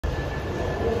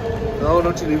No,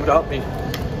 don't you leave without me.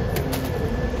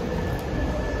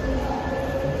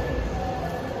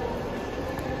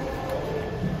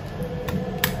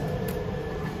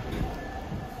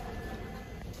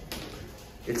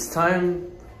 It's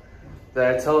time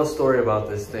that I tell a story about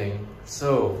this thing.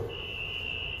 So,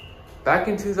 back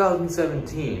in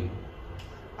 2017,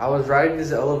 I was riding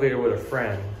this elevator with a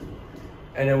friend,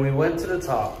 and then we went to the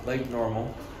top like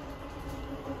normal.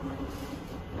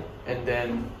 And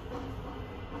then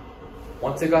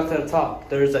once I got to the top,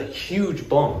 there's a huge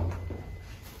bump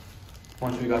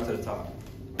once we got to the top.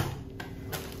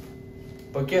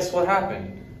 But guess what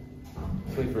happened?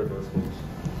 Let's wait for those close.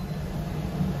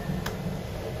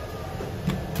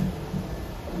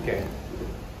 Okay.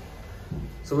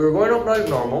 So we were going up like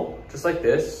normal, just like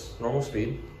this, normal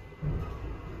speed.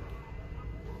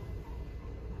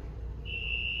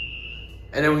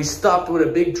 And then we stopped with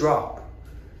a big drop.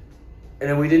 And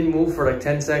then we didn't move for like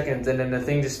 10 seconds, and then the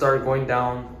thing just started going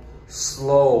down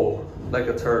slow, like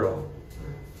a turtle.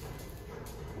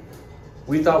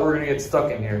 We thought we were gonna get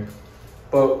stuck in here,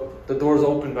 but the doors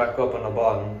opened back up on the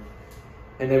bottom,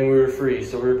 and then we were free.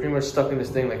 So we were pretty much stuck in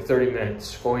this thing like 30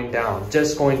 minutes, going down,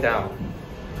 just going down.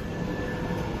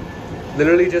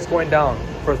 Literally just going down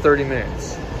for 30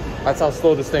 minutes. That's how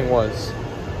slow this thing was.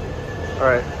 All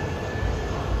right.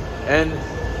 And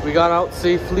we got out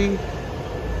safely.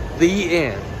 The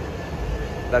end.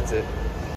 That's it.